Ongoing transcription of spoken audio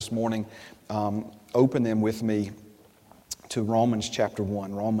this morning, open them with me to Romans chapter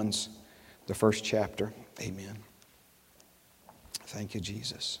 1. Romans, the first chapter. Amen. Thank you,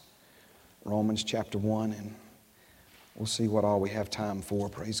 Jesus. Romans chapter 1, and we'll see what all we have time for,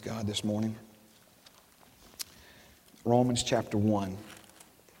 praise God, this morning. Romans chapter 1.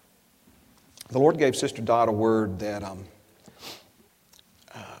 The Lord gave Sister Dot a word that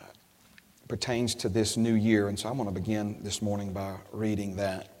pertains to this new year, and so I'm going to begin this morning by reading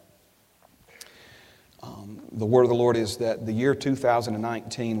that. The word of the Lord is that the year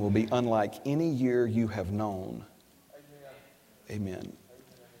 2019 will be unlike any year you have known. Amen.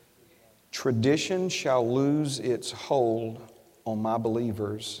 Tradition shall lose its hold on my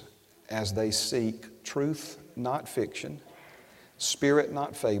believers as they seek truth, not fiction, spirit,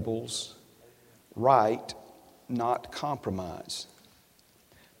 not fables, right, not compromise.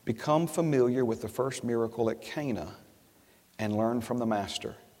 Become familiar with the first miracle at Cana and learn from the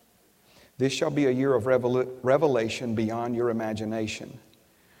Master. This shall be a year of revelation beyond your imagination.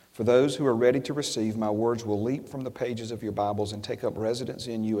 For those who are ready to receive, my words will leap from the pages of your Bibles and take up residence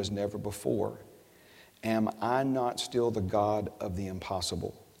in you as never before. Am I not still the God of the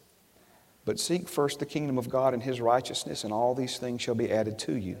impossible? But seek first the kingdom of God and His righteousness, and all these things shall be added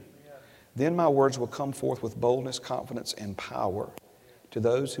to you. Then my words will come forth with boldness, confidence, and power. To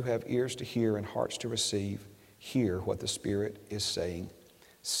those who have ears to hear and hearts to receive, hear what the Spirit is saying.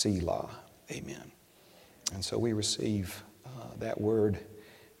 Selah. Amen. And so we receive that word,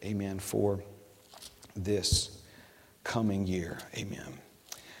 amen, for this coming year. Amen.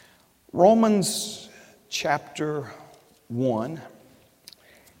 Romans chapter 1,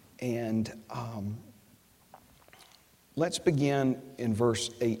 and let's begin in verse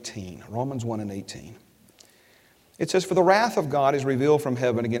 18. Romans 1 and 18. It says, "For the wrath of God is revealed from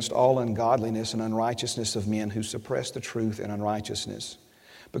heaven against all ungodliness and unrighteousness of men who suppress the truth in unrighteousness.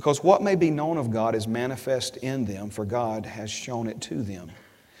 Because what may be known of God is manifest in them, for God has shown it to them.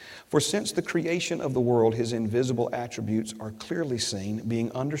 For since the creation of the world, His invisible attributes are clearly seen, being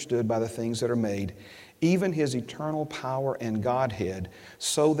understood by the things that are made, even His eternal power and Godhead,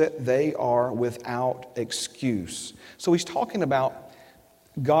 so that they are without excuse." So he's talking about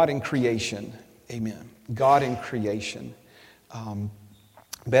God in creation. Amen. God in creation.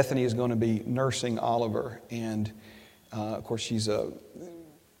 Bethany is going to be nursing Oliver, and of course she's a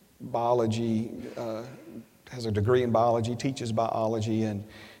biology, has a degree in biology, teaches biology, and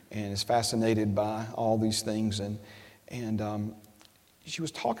is fascinated by all these things. And she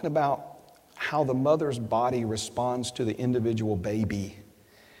was talking about how the mother's body responds to the individual baby,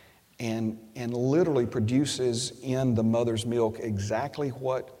 and literally produces in the mother's milk exactly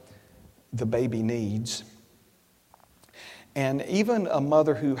what the baby needs. And even a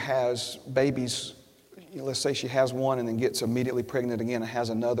mother who has babies, let's say she has one and then gets immediately pregnant again and has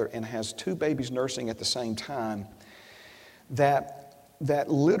another and has two babies nursing at the same time, that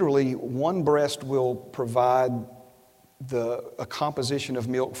literally one breast will provide a composition of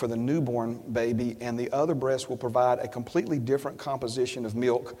milk for the newborn baby, and the other breast will provide a completely different composition of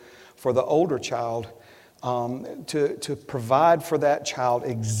milk for the older child, to provide for that child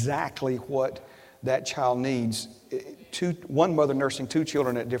exactly what that child needs. One mother nursing two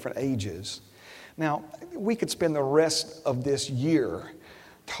children at different ages. Now, we could spend the rest of this year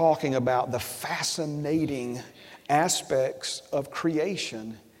talking about the fascinating aspects of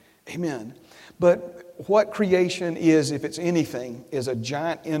creation. Amen. But what creation is, if it's anything, is a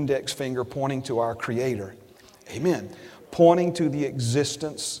giant index finger pointing to our Creator. Amen. Pointing to the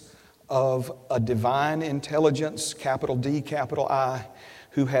existence of a divine intelligence, capital D, capital I,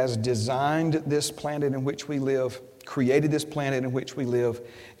 who has designed this planet in which we live, created this planet in which we live,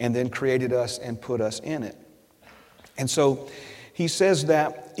 and then created us and put us in it. And so he says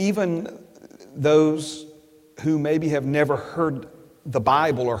that even those who maybe have never heard the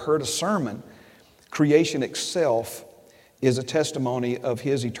Bible or heard a sermon, creation itself is a testimony of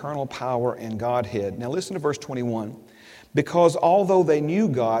His eternal power and Godhead. Now listen to verse 21. "Because although they knew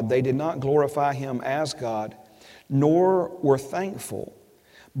God, they did not glorify Him as God, nor were thankful,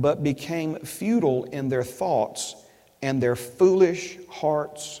 but became futile in their thoughts, and their foolish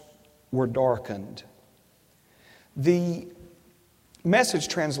hearts were darkened." The Message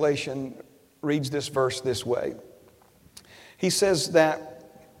translation reads this verse this way. He says that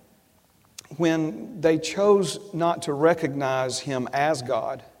when they chose not to recognize Him as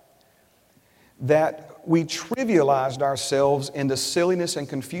God, that we trivialized ourselves into silliness and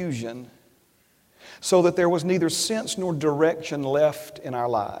confusion, so that there was neither sense nor direction left in our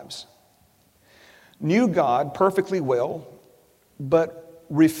lives. Knew God perfectly well, but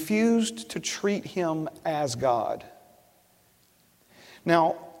refused to treat Him as God.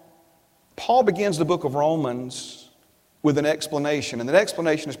 Now, Paul begins the book of Romans with an explanation, and the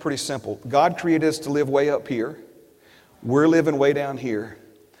explanation is pretty simple. God created us to live way up here. We're living way down here.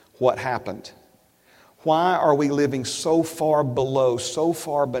 What happened? Why are we living so far below, so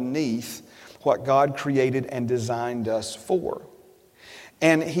far beneath what God created and designed us for?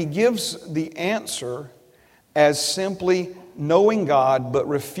 And he gives the answer as simply knowing God but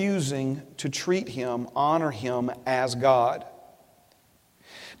refusing to treat Him, honor Him as God.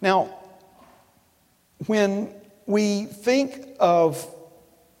 Now, when we think of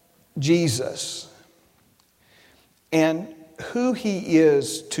Jesus and who He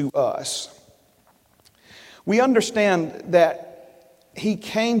is to us, we understand that He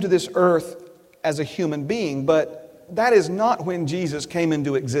came to this earth as a human being, but that is not when Jesus came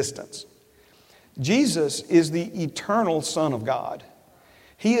into existence. Jesus is the eternal Son of God.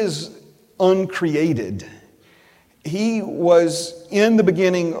 He is uncreated. He was in the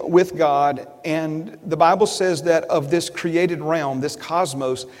beginning with God, and the Bible says that of this created realm, this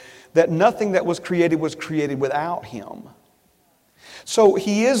cosmos, that nothing that was created without Him. So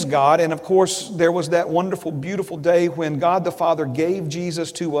He is God, and of course there was that wonderful, beautiful day when God the Father gave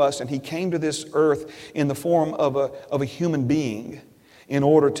Jesus to us, and He came to this earth in the form of a human being in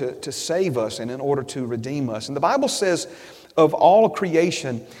order to save us and in order to redeem us. And the Bible says of all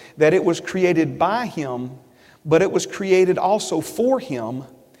creation that it was created by Him, but it was created also for Him.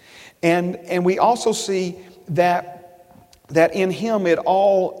 And we also see that in Him it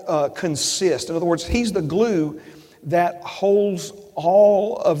all consists. In other words, He's the glue that holds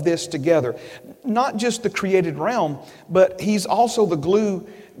all of this together. Not just the created realm, but He's also the glue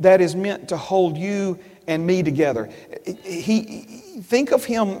that is meant to hold you and me together. Think of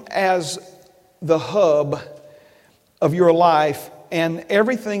Him as the hub of your life, and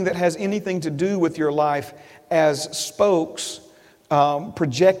everything that has anything to do with your life as spokes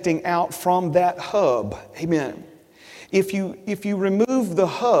projecting out from that hub. Amen. If you remove the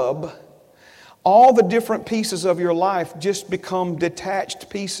hub, all the different pieces of your life just become detached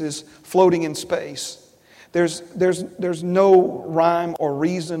pieces floating in space. There's no rhyme or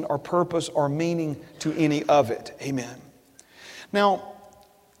reason or purpose or meaning to any of it. Amen. Now,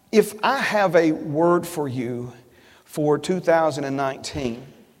 if I have a word for you for 2019,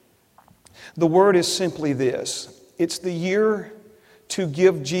 the word is simply this. It's the year to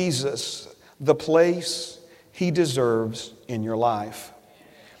give Jesus the place He deserves in your life.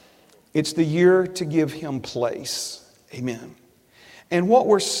 It's the year to give Him place. Amen. And what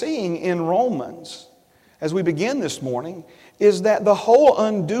we're seeing in Romans as we begin this morning is that the whole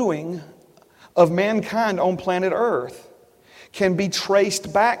undoing of mankind on planet Earth can be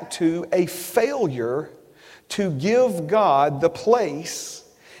traced back to a failure to give God the place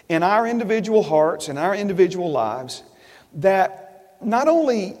in our individual hearts and our individual lives that not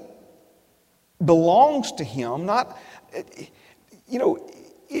only belongs to Him,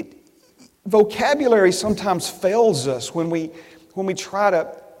 vocabulary sometimes fails us when we try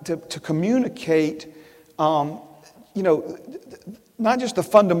to communicate not just the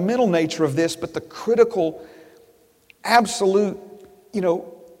fundamental nature of this, but the critical, absolute,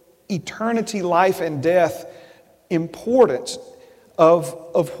 eternity, life and death importance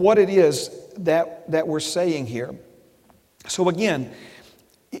of what it is that we're saying here. So again,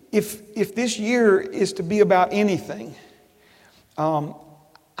 if this year is to be about anything,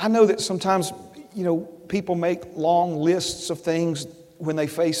 I know that sometimes, people make long lists of things when they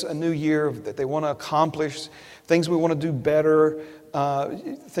face a new year that they want to accomplish, things we want to do better,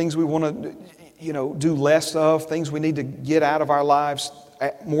 things we want to, do less of, things we need to get out of our lives,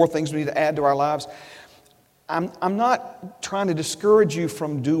 more things we need to add to our lives. I'm not trying to discourage you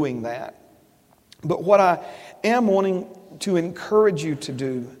from doing that. But what I am wanting to encourage you to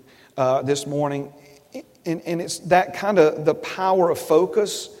do this morning, and it's that kind of the power of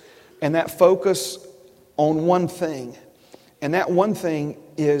focus, and that focus on one thing. And that one thing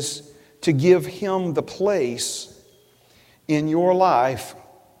is to give Him the place in your life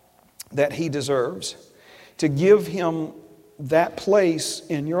that He deserves. To give Him that place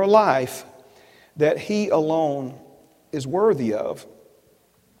in your life that He alone is worthy of.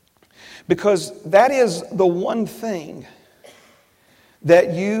 Because that is the one thing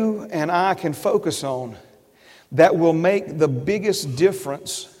that you and I can focus on that will make the biggest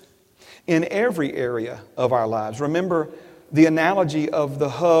difference in every area of our lives. Remember the analogy of the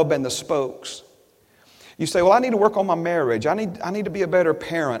hub and the spokes. You say, well, I need to work on my marriage. I need to be a better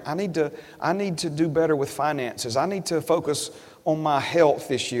parent. I need to do better with finances. I need to focus on my health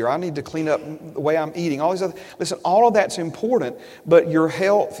this year. I need to clean up the way I'm eating. All these other, listen, all of that's important, but your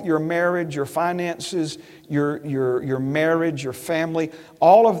health, your marriage, your finances, your marriage, your family,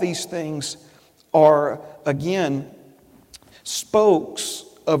 all of these things are, again, spokes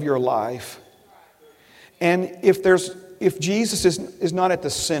of your life. And if Jesus is not at the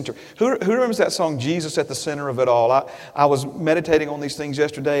center, who remembers that song, Jesus at the Center of It All? I was meditating on these things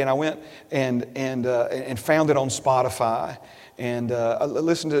yesterday, and I went and found it on Spotify, and I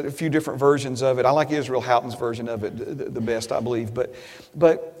listened to a few different versions of it. I like Israel Houghton's version of it the best, I believe.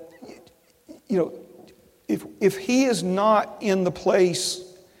 But you know, if He is not in the place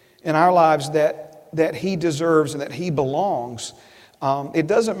in our lives that He deserves and that He belongs, it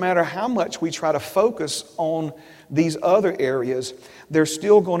doesn't matter how much we try to focus on these other areas, there's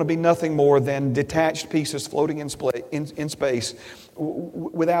still going to be nothing more than detached pieces floating in space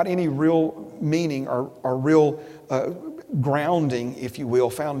without any real meaning or real grounding, if you will,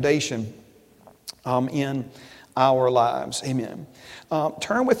 foundation in our lives. Amen.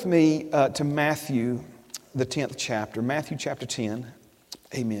 Turn with me to Matthew, the 10th chapter. Matthew chapter 10.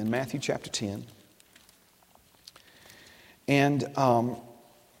 Amen. Matthew chapter 10. And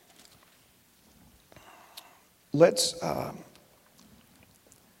let's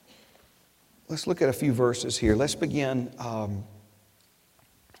look at a few verses here. Let's begin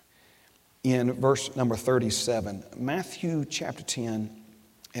in verse number 37. Matthew chapter 10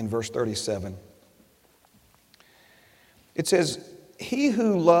 and verse 37. It says, "He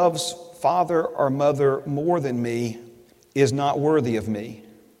who loves father or mother more than me is not worthy of me.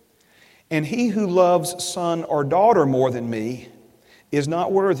 And he who loves son or daughter more than me is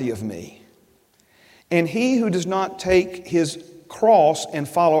not worthy of me. And he who does not take his cross and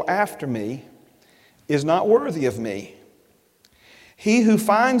follow after me is not worthy of me. He who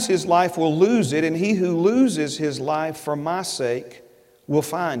finds his life will lose it, and he who loses his life for my sake will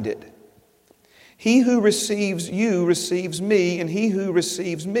find it. He who receives you receives me, and he who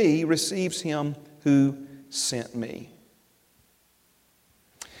receives me receives him who sent me."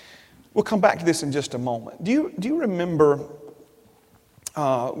 We'll come back to this in just a moment. Do you remember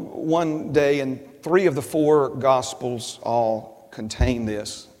one day, and 3 of the 4 Gospels all contain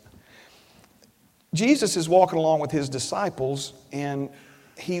this. Jesus is walking along with His disciples, and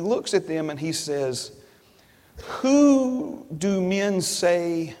He looks at them and He says, "Who do men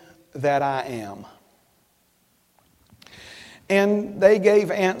say that I am?" And they gave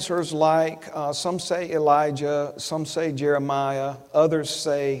answers like, some say Elijah, some say Jeremiah, others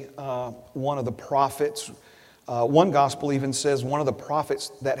say one of the prophets. One gospel even says one of the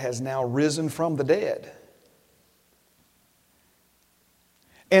prophets that has now risen from the dead.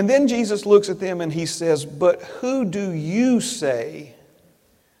 And then Jesus looks at them and He says, "But who do you say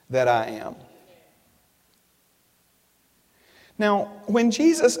that I am?" Now, when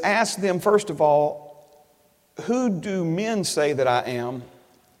Jesus asked them, first of all, "Who do men say that I am?"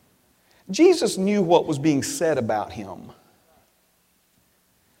 Jesus knew what was being said about Him.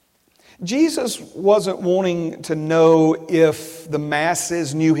 Jesus wasn't wanting to know if the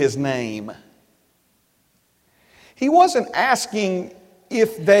masses knew His name. He wasn't asking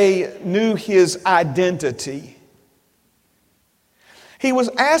if they knew His identity. He was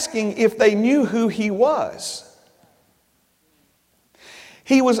asking if they knew who He was.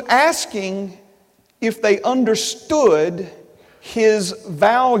 He was asking if they understood His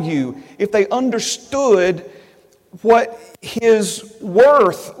value, if they understood what His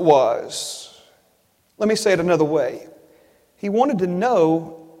worth was. Let me say it another way. He wanted to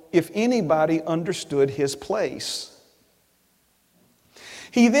know if anybody understood His place.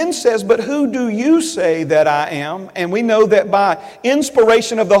 He then says, "But who do you say that I am?" And we know that by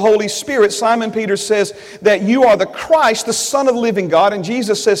inspiration of the Holy Spirit, Simon Peter says that you are the Christ, the Son of the living God. And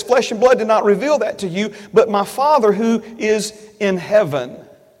Jesus says, "Flesh and blood did not reveal that to you, but my Father who is in heaven."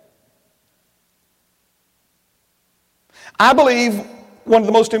 I believe one of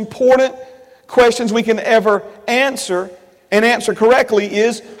the most important questions we can ever answer, and answer correctly,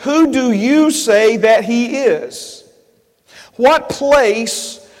 is, who do you say that He is? What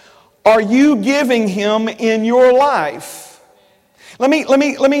place are you giving Him in your life? Let me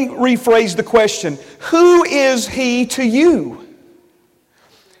rephrase the question. Who is He to you?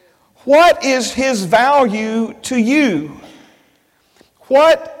 What is His value to you?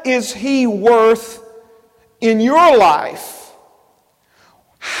 What is He worth in your life?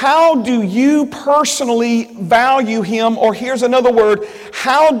 How do you personally value Him? Or here's another word,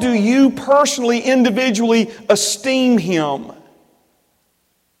 how do you personally, individually esteem Him?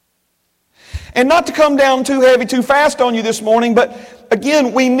 And not to come down too heavy, too fast on you this morning, but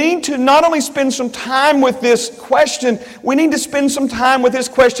again, we need to not only spend some time with this question, we need to spend some time with this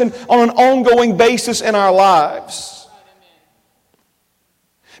question on an ongoing basis in our lives.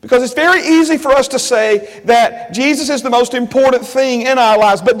 Because it's very easy for us to say that Jesus is the most important thing in our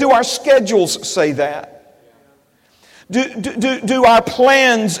lives, but do our schedules say that? Do our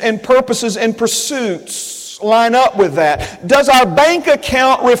plans and purposes and pursuits line up with that? Does our bank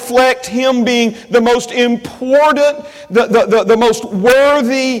account reflect Him being the most important, the most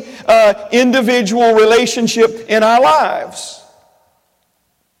worthy individual relationship in our lives?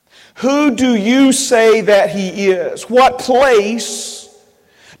 Who do you say that He is? What place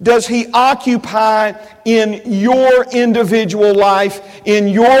does He occupy in your individual life, in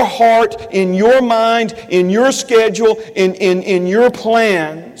your heart, in your mind, in your schedule, in your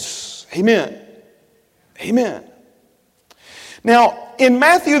plans? Amen. Amen. Now, in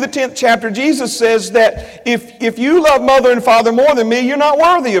Matthew the 10th chapter, Jesus says that if you love mother and father more than me, you're not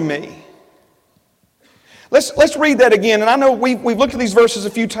worthy of me. Let's read that again. And I know we've looked at these verses a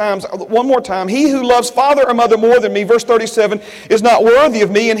few times. One more time. He who loves father or mother more than me, verse 37, is not worthy of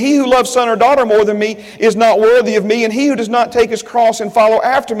me. And he who loves son or daughter more than me is not worthy of me. And he who does not take his cross and follow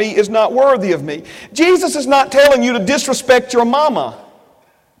after me is not worthy of me. Jesus is not telling you to disrespect your mama.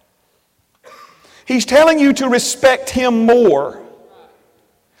 He's telling you to respect Him more.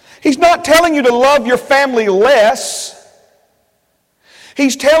 He's not telling you to love your family less.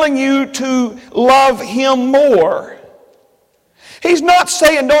 He's telling you to love Him more. He's not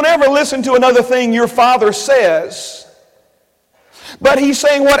saying don't ever listen to another thing your father says. But He's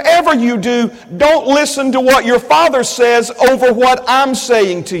saying whatever you do, don't listen to what your father says over what I'm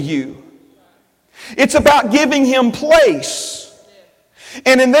saying to you. It's about giving Him place.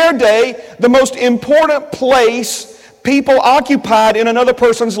 And in their day, the most important place people occupied in another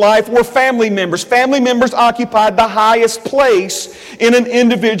person's life were family members. Family members occupied the highest place in an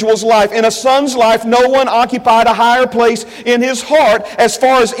individual's life. In a son's life, no one occupied a higher place in his heart as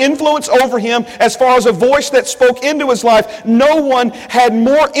far as influence over him, as far as a voice that spoke into his life. No one had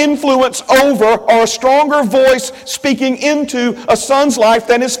more influence over or a stronger voice speaking into a son's life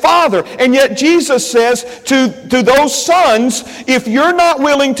than his father. And yet Jesus says to those sons, if you're not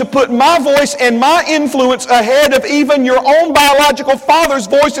willing to put my voice and my influence ahead of even your own biological father's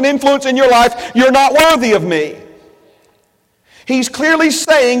voice and influence in your life, you're not worthy of me. He's clearly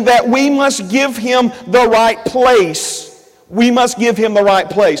saying that we must give Him the right place. We must give Him the right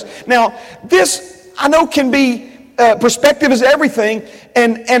place. Now, this, I know, can be, perspective is everything,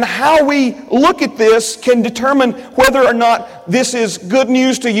 and how we look at this can determine whether or not this is good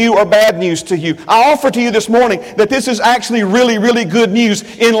news to you or bad news to you. I offer to you this morning that this is actually really, really good news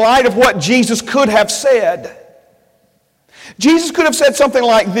in light of what Jesus could have said. Jesus could have said something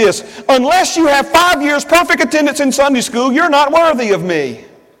like this: unless you have 5 years perfect attendance in Sunday school, you're not worthy of me.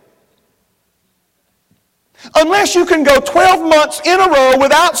 Unless you can go 12 months in a row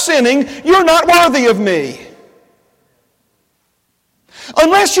without sinning, you're not worthy of me.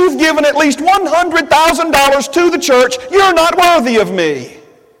 Unless you've given at least $100,000 to the church, you're not worthy of me.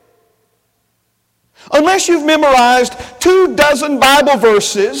 Unless you've memorized 24 Bible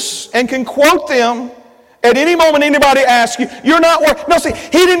verses and can quote them at any moment anybody asks you, you're not worthy. No, see,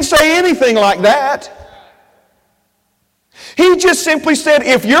 He didn't say anything like that. He just simply said,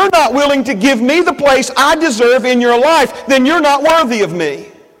 if you're not willing to give me the place I deserve in your life, then you're not worthy of me.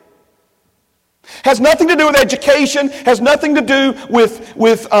 Has nothing to do with education, has nothing to do with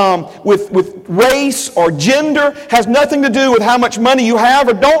race or gender, has nothing to do with how much money you have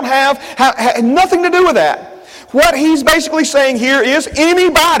or don't have, nothing to do with that. What He's basically saying here is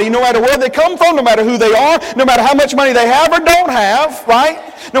anybody, no matter where they come from, no matter who they are, no matter how much money they have or don't have,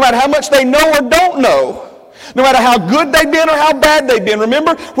 right? No matter how much they know or don't know, no matter how good they've been or how bad they've been.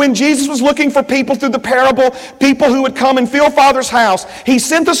 Remember when Jesus was looking for people through the parable, people who would come and fill Father's house, He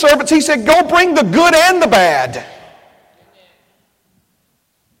sent the servants, He said, go bring the good and the bad.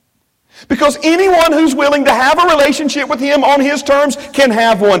 Because anyone who's willing to have a relationship with Him on His terms can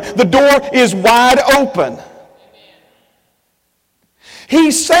have one. The door is wide open.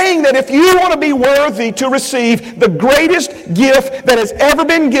 He's saying that if you want to be worthy to receive the greatest gift that has ever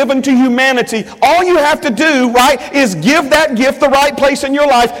been given to humanity, all you have to do, right, is give that gift the right place in your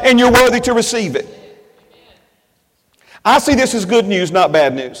life and you're worthy to receive it. I see this as good news, not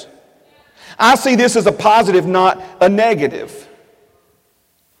bad news. I see this as a positive, not a negative.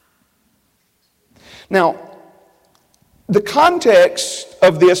 Now, the context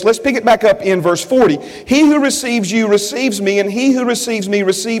of this, let's pick it back up in verse 40. He who receives you receives me, and he who receives me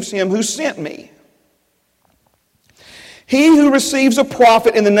receives him who sent me. He who receives a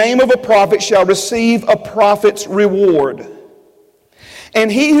prophet in the name of a prophet shall receive a prophet's reward.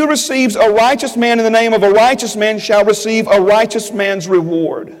 And he who receives a righteous man in the name of a righteous man shall receive a righteous man's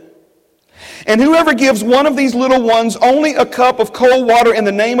reward. And whoever gives one of these little ones only a cup of cold water in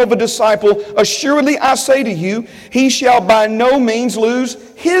the name of a disciple, assuredly I say to you, he shall by no means lose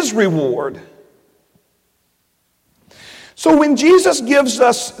his reward. So when Jesus gives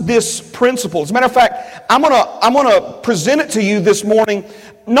us this principle, as a matter of fact, I'm gonna present it to you this morning,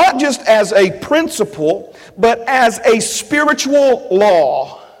 not just as a principle, but as a spiritual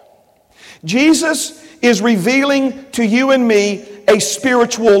law. Jesus is revealing to you and me a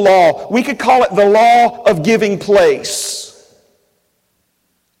spiritual law. We could call it the law of giving place.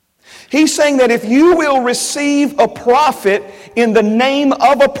 He's saying that if you will receive a prophet in the name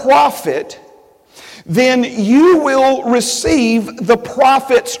of a prophet, then you will receive the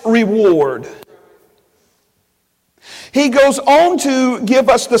prophet's reward. He goes on to give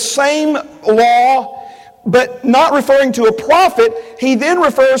us the same law, but not referring to a prophet. He then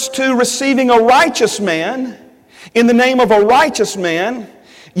refers to receiving a righteous man. In the name of a righteous man,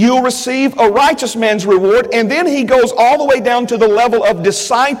 you'll receive a righteous man's reward. And then he goes all the way down to the level of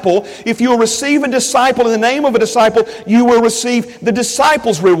disciple. If you'll receive a disciple in the name of a disciple, you will receive the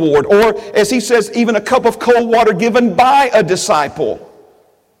disciple's reward. Or, as he says, even a cup of cold water given by a disciple.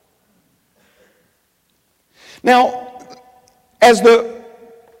 Now, as the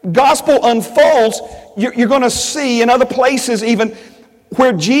gospel unfolds, you're going to see in other places even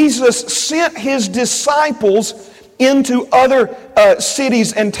where Jesus sent his disciples into other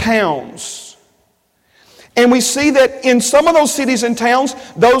cities and towns. And we see that in some of those cities and towns,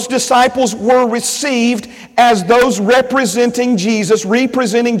 those disciples were received as those representing Jesus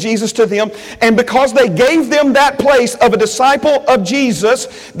to them. And because they gave them that place of a disciple of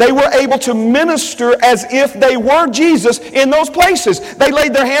Jesus, they were able to minister as if they were Jesus in those places. They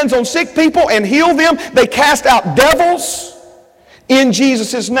laid their hands on sick people and healed them. They cast out devils in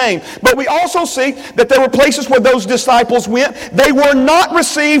Jesus' name. But we also see that there were places where those disciples went. They were not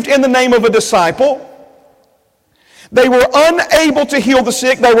received in the name of a disciple. They were unable to heal the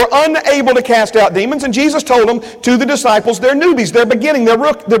sick. They were unable to cast out demons. And Jesus told them, to the disciples, they're newbies, they're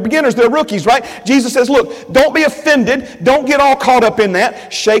beginners, they're rookies, right? Jesus says, look, don't be offended. Don't get all caught up in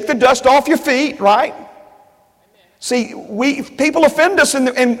that. Shake the dust off your feet, right? See, people offend us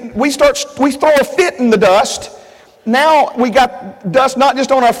and we throw a fit in the dust. Now we got dust not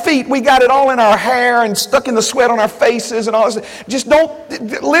just on our feet, we got it all in our hair and stuck in the sweat on our faces and all this. Just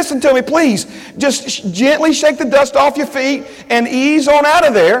don't, listen to me please. Just gently shake the dust off your feet and ease on out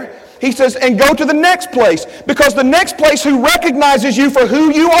of there. He says, and go to the next place. Because the next place who recognizes you for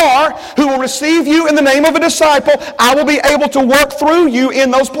who you are, who will receive you in the name of a disciple, I will be able to work through you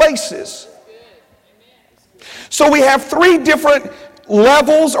in those places. So we have three different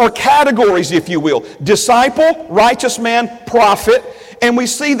levels or categories, if you will. Disciple, righteous man, prophet. And we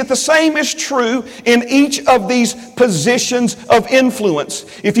see that the same is true in each of these positions of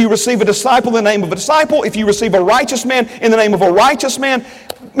influence. If you receive a disciple in the name of a disciple, if you receive a righteous man in the name of a righteous man,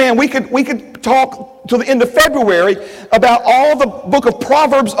 man, we could talk to the end of February about all the book of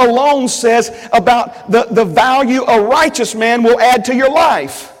Proverbs alone says about the value a righteous man will add to your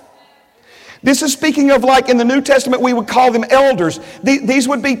life. This is speaking of, like in the New Testament, we would call them elders. These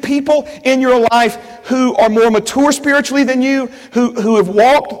would be people in your life who are more mature spiritually than you, who have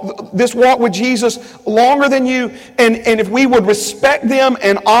walked this walk with Jesus longer than you. And if we would respect them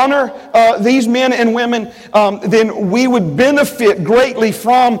and honor these men and women, then we would benefit greatly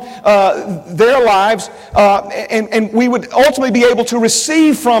from their lives. And we would ultimately be able to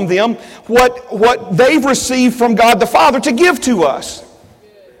receive from them what they've received from God the Father to give to us.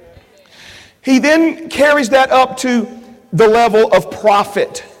 He then carries that up to the level of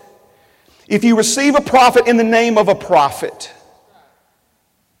prophet. If you receive a prophet in the name of a prophet.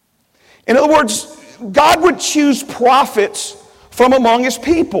 In other words, God would choose prophets from among his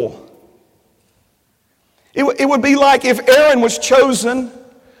people. It would be like if Aaron was chosen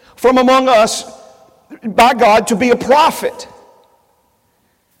from among us by God to be a prophet.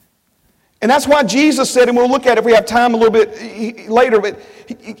 And that's why Jesus said, and we'll look at it if we have time a little bit later, but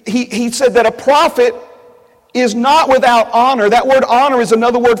he said that a prophet is not without honor. That word honor is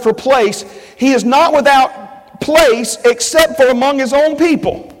another word for place. He is not without place except for among his own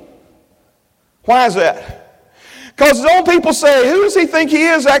people. Why is that? Because his own people say, who does he think he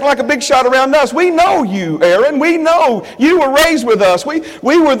is, acting like a big shot around us? We know you, Aaron. We know you were raised with us. We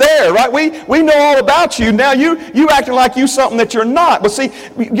were there, right? We know all about you. Now you acting like you something that you're not. But see,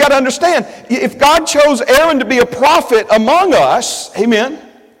 you got to understand, if God chose Aaron to be a prophet among us, amen,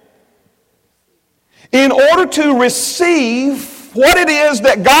 in order to receive what it is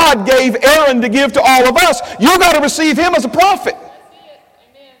that God gave Aaron to give to all of us, you've got to receive him as a prophet.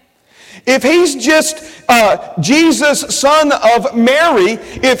 If he's just Jesus, son of Mary,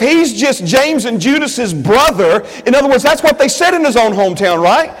 if he's just James and Judas's brother, in other words, that's what they said in his own hometown,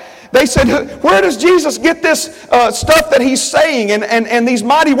 right? They said, where does Jesus get this stuff that he's saying and these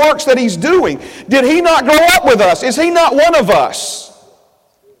mighty works that he's doing? Did he not grow up with us? Is he not one of us?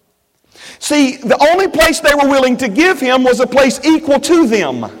 See, the only place they were willing to give him was a place equal to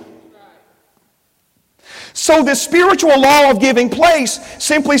them. So the spiritual law of giving place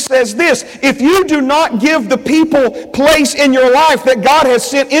simply says this: if you do not give the people place in your life that God has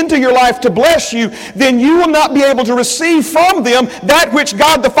sent into your life to bless you, then you will not be able to receive from them that which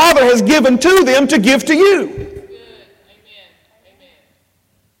God the Father has given to them to give to you.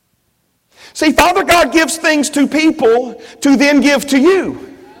 See, Father God gives things to people to then give to you.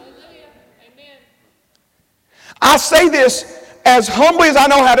 I say this as humbly as I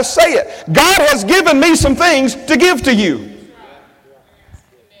know how to say it. God has given me some things to give to you.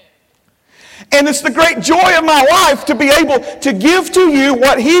 And it's the great joy of my life to be able to give to you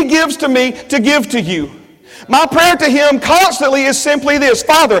what he gives to me to give to you. My prayer to him constantly is simply this: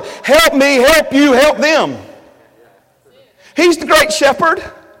 Father, help me, help you, help them. He's the great shepherd.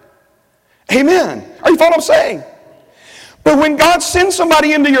 Amen. Are you following what I'm saying? But when God sends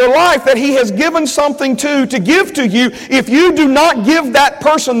somebody into your life that he has given something to give to you, if you do not give that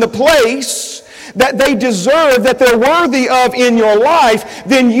person the place that they deserve, that they're worthy of in your life,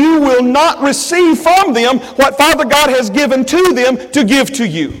 then you will not receive from them what Father God has given to them to give to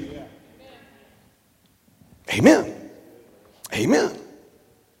you. Amen. Amen.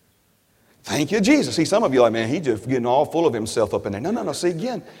 Thank you, Jesus. See, some of you are like, man, he's just getting all full of himself up in there. No. See,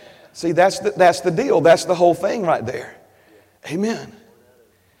 again, that's the deal. That's the whole thing right there. Amen.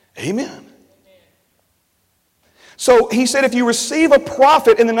 Amen. So he said, if you receive a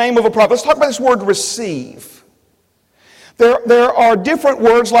prophet in the name of a prophet, let's talk about this word receive. There are different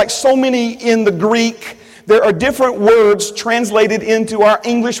words, like so many in the Greek. There are different words translated into our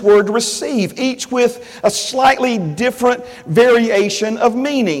English word receive, each with a slightly different variation of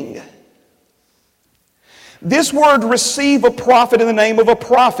meaning. This word receive a prophet in the name of a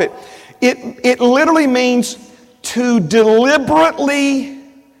prophet, it literally means to deliberately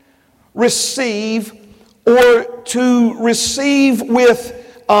receive, or to receive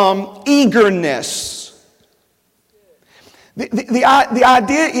with eagerness. The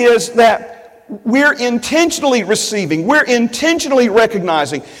idea is that we're intentionally receiving, we're intentionally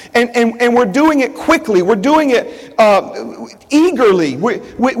recognizing, and we're doing it quickly, we're doing it eagerly,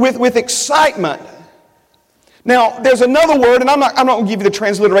 with excitement. Now, there's another word, and I'm not going to give you the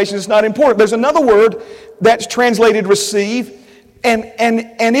transliteration, it's not important. There's another word that's translated receive, and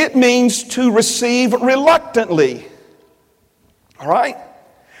it means to receive reluctantly. All right?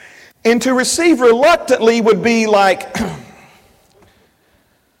 And to receive reluctantly would be like,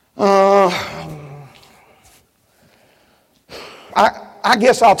 I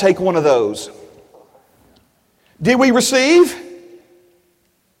guess I'll take one of those. Did we receive?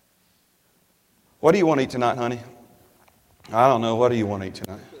 What do you want to eat tonight, honey? I don't know. What do you want to eat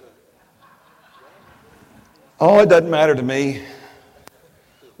tonight? Oh, it doesn't matter to me.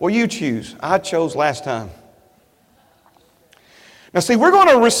 Well, you choose. I chose last time. Now, see, we're going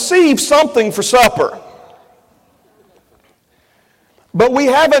to receive something for supper. But we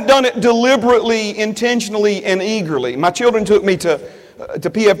haven't done it deliberately, intentionally, and eagerly. My children took me to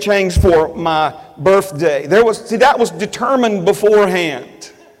P.F. Chang's for my birthday. That was determined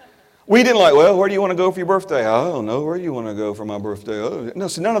beforehand. We didn't like, well, where do you want to go for your birthday? I don't know. Where do you want to go for my birthday? Oh. No,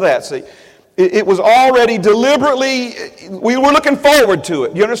 see, none of that. See, it was already deliberately, we were looking forward to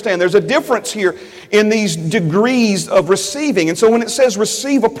it. You understand? There's a difference here in these degrees of receiving. And so when it says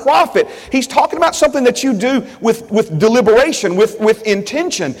receive a prophet, he's talking about something that you do with deliberation, with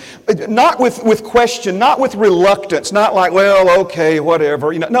intention, not with question, not with reluctance, not like, well, okay,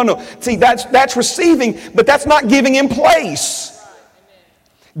 whatever. No. See, that's receiving, but that's not giving in place.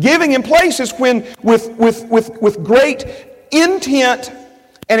 Giving in place is when, with great intent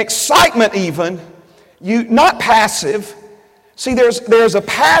and excitement even, you not passive. See, there's a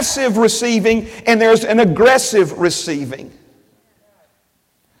passive receiving and there's an aggressive receiving.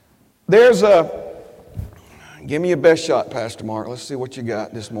 Give me your best shot, Pastor Mark. Let's see what you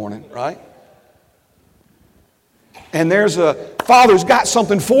got this morning, right? And there's a Father's got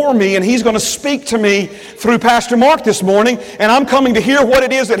something for me, and He's going to speak to me through Pastor Mark this morning, and I'm coming to hear what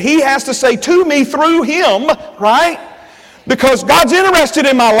it is that He has to say to me through him, right? Because God's interested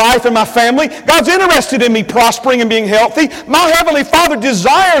in my life and my family. God's interested in me prospering and being healthy. My Heavenly Father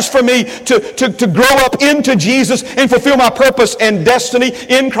desires for me to grow up into Jesus and fulfill my purpose and destiny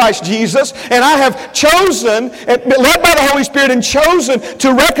in Christ Jesus. And I have chosen, led by the Holy Spirit, and chosen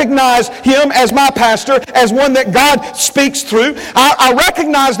to recognize Him as my pastor, as one that God speaks through. I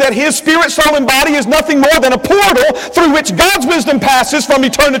recognize that His spirit, soul, and body is nothing more than a portal through which God's wisdom passes from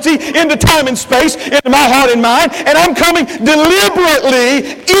eternity into time and space, into my heart and mind. And I'm coming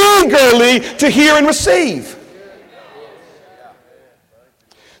deliberately, eagerly to hear and receive.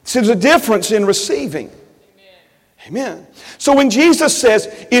 So there's a difference in receiving. Amen. So when Jesus says,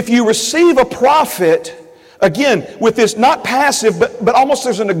 if you receive a prophet, again, with this not passive, but almost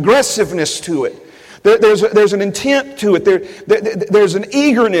there's an aggressiveness to it. There's an intent to it. There's an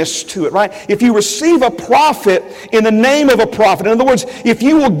eagerness to it, right? If you receive a prophet in the name of a prophet, in other words, if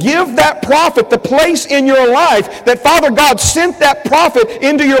you will give that prophet the place in your life that Father God sent that prophet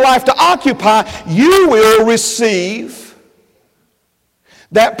into your life to occupy, you will receive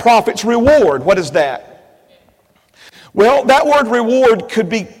that prophet's reward. What is that? Well, that word reward could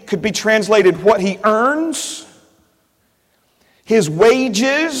be translated what he earns, his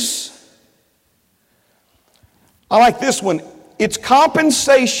wages. I like this one. It's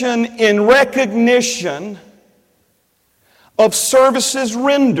compensation in recognition of services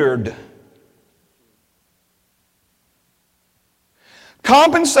rendered.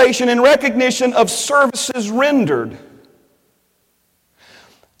 Compensation in recognition of services rendered.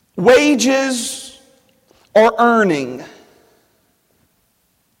 Wages or earning.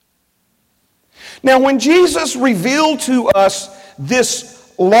 Now, when Jesus revealed to us this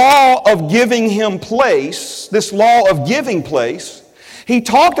law of giving Him place, this law of giving place, He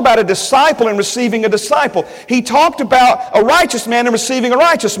talked about a disciple and receiving a disciple. He talked about a righteous man and receiving a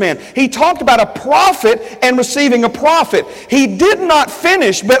righteous man. He talked about a prophet and receiving a prophet. He did not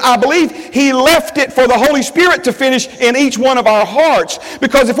finish, but I believe He left it for the Holy Spirit to finish in each one of our hearts.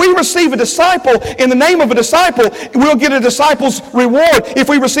 Because if we receive a disciple in the name of a disciple, we'll get a disciple's reward. If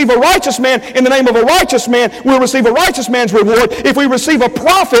we receive a righteous man in the name of a righteous man, we'll receive a righteous man's reward. If we receive a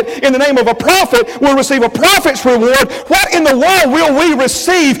prophet in the name of a prophet, we'll receive a prophet's reward. What in the world will we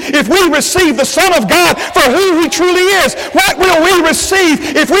receive if we receive the Son of God for who He truly is? What will we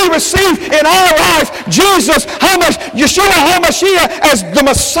receive if we receive in our life Jesus, Yeshua HaMashiach as the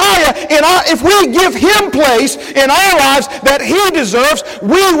Messiah? If we give Him place in our lives that He deserves,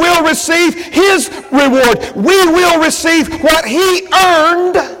 we will receive His reward. We will receive what He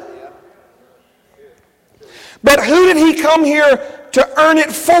earned. But who did He come here to earn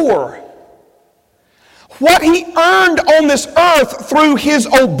it for? What He earned on this earth through His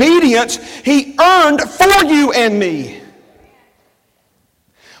obedience, He earned for you and me.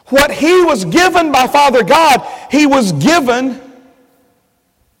 What He was given by Father God, He was given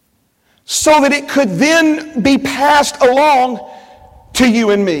so that it could then be passed along to you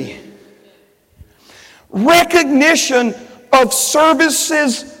and me. Recognition of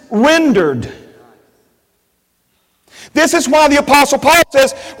services rendered. This is why the Apostle Paul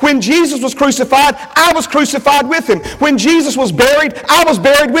says, when Jesus was crucified, I was crucified with Him. When Jesus was buried, I was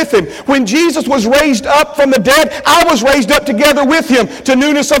buried with Him. When Jesus was raised up from the dead, I was raised up together with Him to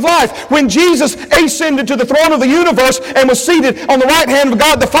newness of life. When Jesus ascended to the throne of the universe and was seated on the right hand of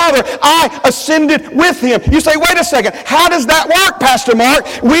God the Father, I ascended with Him. You say, wait a second, how does that work, Pastor Mark?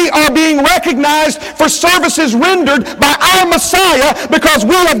 We are being recognized for services rendered by our Messiah because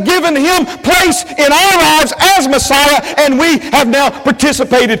we have given Him place in our lives as Messiah, and we have now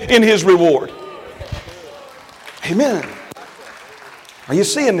participated in His reward. Amen. Are you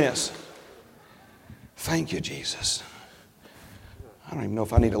seeing this? Thank you, Jesus. I don't even know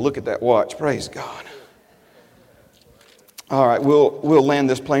if I need to look at that watch. Praise God. All right, we'll land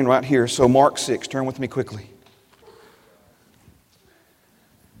this plane right here. So Mark 6, turn with me quickly.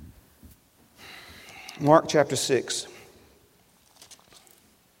 Mark chapter 6.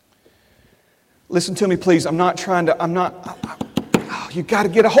 Listen to me, please. You've got to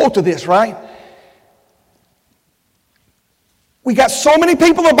get a hold of this, right? We got so many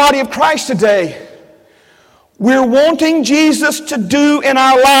people in the body of Christ today. We're wanting Jesus to do in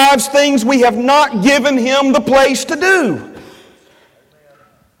our lives things we have not given Him the place to do.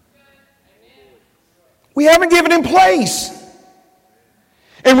 We haven't given Him place.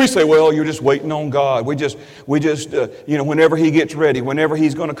 And we say, well, you're just waiting on God. We just, whenever He gets ready, whenever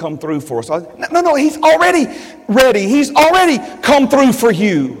He's going to come through for us. No, He's already ready. He's already come through for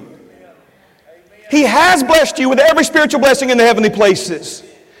you. He has blessed you with every spiritual blessing in the heavenly places.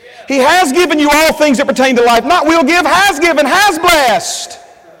 He has given you all things that pertain to life. Not will give, has given, has blessed.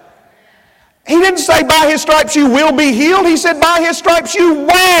 He didn't say by His stripes you will be healed. He said by His stripes you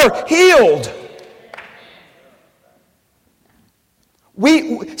were healed.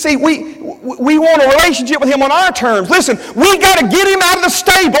 We want a relationship with Him on our terms. Listen, we got to get Him out of the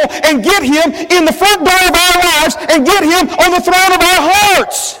stable and get Him in the front door of our lives and get Him on the throne of our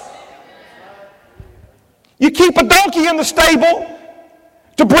hearts. You keep a donkey in the stable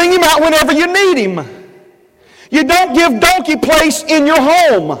to bring him out whenever you need him. You don't give donkey place in your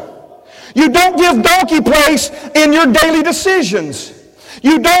home. You don't give donkey place in your daily decisions.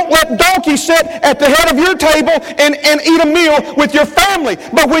 You don't let donkey sit at the head of your table and eat a meal with your family.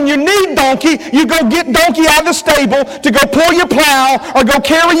 But when you need donkey, you go get donkey out of the stable to go pull your plow or go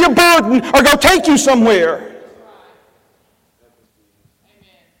carry your burden or go take you somewhere.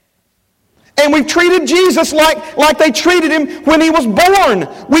 And we've treated Jesus like they treated Him when He was born.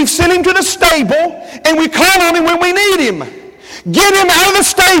 We've sent Him to the stable and we call on Him when we need Him. Get Him out of the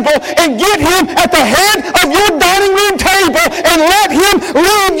stable and get Him at the head of your dining room table and let Him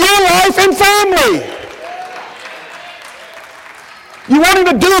live your life and family. You want Him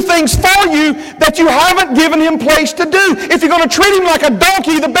to do things for you that you haven't given Him place to do. If you're going to treat Him like a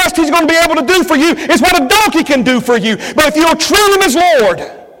donkey, the best He's going to be able to do for you is what a donkey can do for you. But if you'll treat Him as Lord,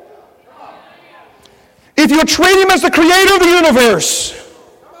 if you'll treat Him as the creator of the universe,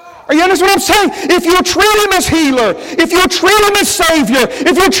 are you understand what I'm saying? If you'll treat Him as healer, if you'll treat Him as Savior,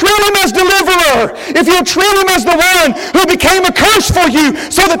 if you'll treat Him as deliverer, if you'll treat Him as the one who became a curse for you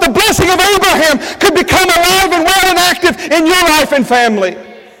so that the blessing of Abraham could become alive and well and active in your life and family.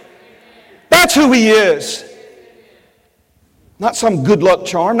 That's who He is. Not some good luck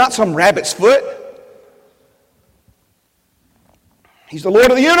charm, not some rabbit's foot. He's the Lord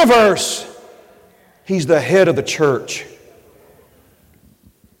of the universe. He's the head of the church.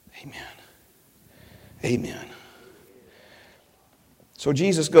 Amen. Amen. So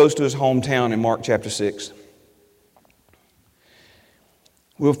Jesus goes to His hometown in Mark chapter 6.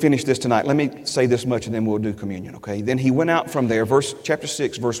 We'll finish this tonight. Let me say this much and then we'll do communion, okay? Then He went out from there, chapter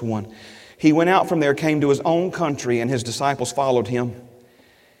 6, verse 1. He went out from there, came to His own country, and His disciples followed Him.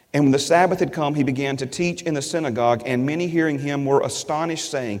 And when the Sabbath had come, He began to teach in the synagogue, and many hearing Him were astonished,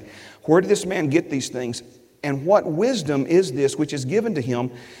 saying, "Where did this man get these things? And what wisdom is this which is given to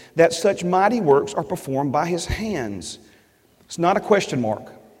Him, that such mighty works are performed by His hands?" It's not a question mark.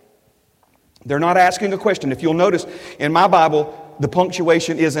 They're not asking a question. If you'll notice, in my Bible, the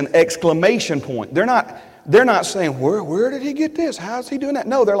punctuation is an exclamation point. They're not saying, where did he get this? How's he doing that?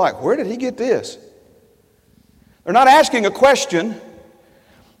 No, they're like, where did he get this? They're not asking a question.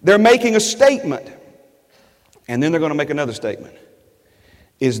 They're making a statement. And then they're going to make another statement.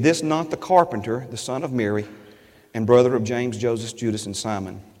 "Is this not the carpenter, the son of Mary, and brother of James, Joseph, Judas, and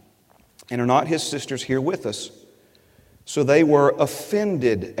Simon? And are not his sisters here with us?" So they were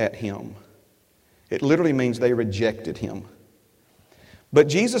offended at Him. It literally means they rejected Him. But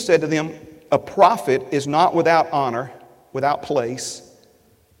Jesus said to them, "A prophet is not without honor, without place,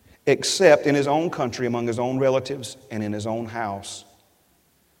 except in his own country, among his own relatives, and in his own house."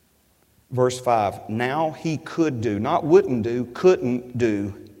 Verse 5, "Now He could do," not wouldn't do, couldn't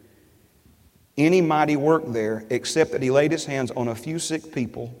do, "any mighty work there, except that He laid His hands on a few sick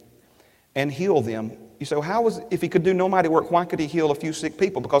people and healed them." You say, well, if He could do no mighty work, why could He heal a few sick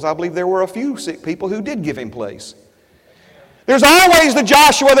people? Because I believe there were a few sick people who did give Him place. There's always the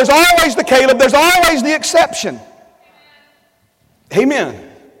Joshua, there's always the Caleb, there's always the exception.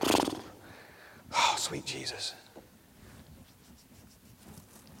 Amen. Oh, sweet Jesus.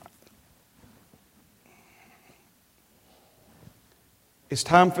 It's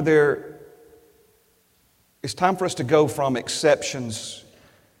time for us to go from exceptions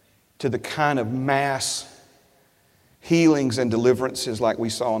to the kind of mass healings and deliverances like we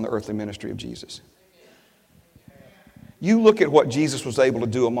saw in the earthly ministry of Jesus. You look at what Jesus was able to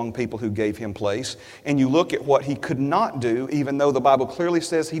do among people who gave Him place, and you look at what He could not do, even though the Bible clearly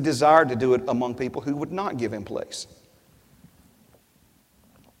says He desired to do it among people who would not give Him place.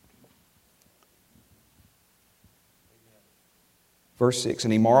 Verse 6,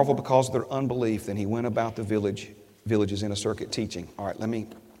 "And He marveled because of their unbelief. Then He went about the villages in a circuit teaching." All right,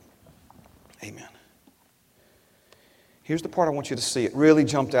 amen. Here's the part I want you to see. It really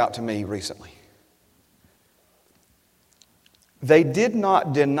jumped out to me recently. They did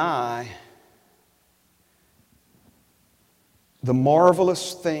not deny the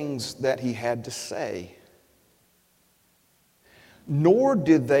marvelous things that He had to say, nor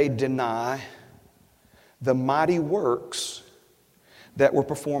did they deny the mighty works that were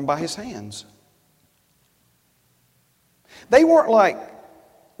performed by His hands. They weren't like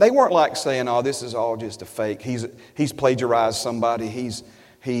saying, "Oh, this is all just a fake. He's plagiarized somebody. He's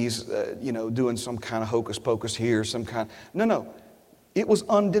he's doing some kind of hocus pocus here, some kind. No. It was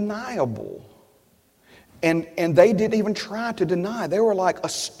undeniable. And they didn't even try to deny. They were like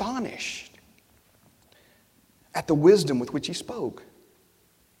astonished at the wisdom with which he spoke.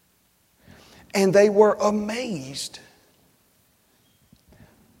 And they were amazed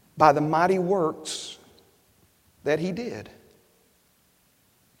by the mighty works that he did.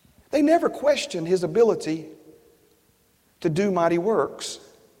 They never questioned his ability to do mighty works.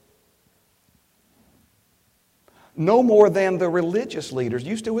 No more than the religious leaders.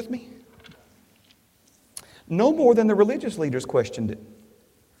 You still with me? No more than the religious leaders questioned it.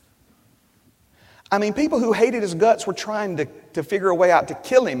 I mean, people who hated his guts were trying to figure a way out to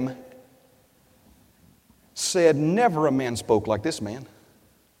kill him, said, never a man spoke like this man.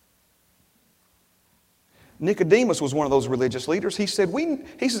 Nicodemus was one of those religious leaders. He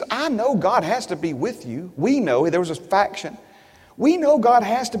says, I know God has to be with you. We know, there was a faction. We know God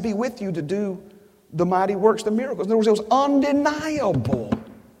has to be with you to do the mighty works, the miracles. In other words, it was undeniable.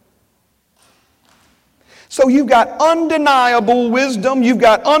 So you've got undeniable wisdom, you've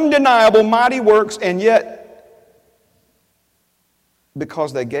got undeniable mighty works, and yet,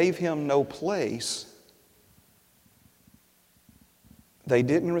 because they gave him no place, they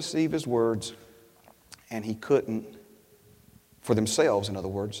didn't receive his words, and he couldn't, for themselves, in other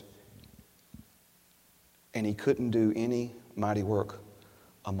words, and he couldn't do any mighty work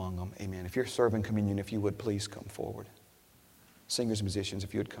among them. Amen. If you're serving communion, if you would, please come forward. Singers, musicians,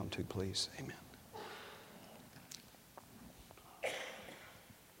 if you would come too, please. Amen.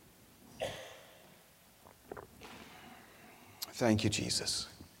 Thank you, Jesus.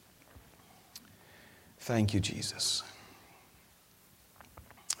 Thank you, Jesus.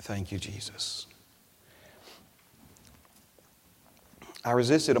 Thank you, Jesus. I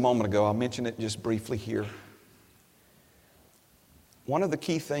resisted a moment ago. I'll mention it just briefly here. One of the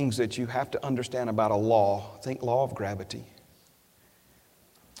key things that you have to understand about a law, think law of gravity.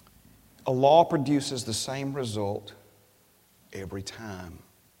 A law produces the same result every time.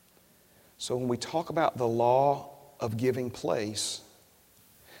 So when we talk about the law of giving place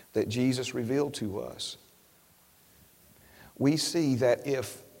that Jesus revealed to us, we see that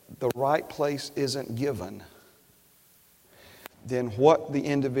if the right place isn't given, then what the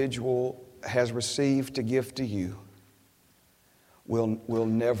individual has received to give to you will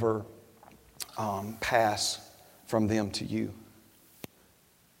never pass from them to you.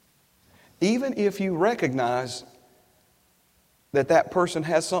 Even if you recognize that that person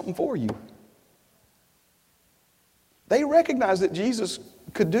has something for you. They recognize that Jesus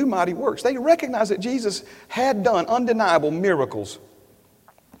could do mighty works. They recognize that Jesus had done undeniable miracles.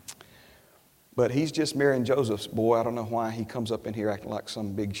 But he's just Mary and Joseph's boy. I don't know why he comes up in here acting like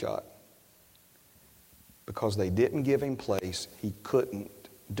some big shot. Because they didn't give him place, he couldn't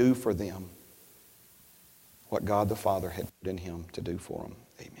do for them what God the Father had put in him to do for them.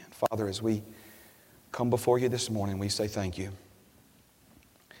 Amen. Father, as we come before you this morning, we say thank you.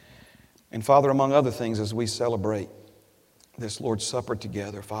 And Father, among other things, as we celebrate this Lord's Supper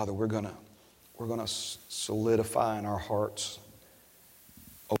together, Father, we're going to solidify in our hearts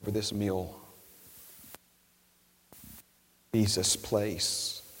over this meal Jesus'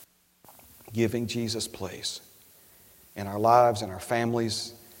 place, giving Jesus place in our lives, in our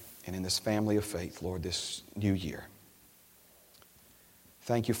families, and in this family of faith, Lord, this new year.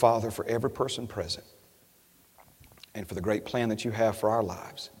 Thank you, Father, for every person present and for the great plan that you have for our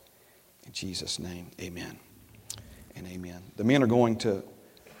lives. In Jesus' name, amen and amen. The men are going to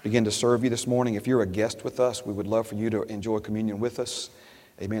begin to serve you this morning. If you're a guest with us, we would love for you to enjoy communion with us.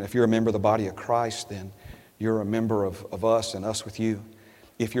 Amen. If you're a member of the body of Christ, then you're a member of us and us with you.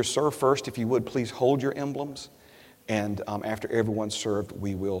 If you're served first, if you would, please hold your emblems. And after everyone's served,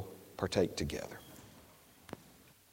 we will partake together.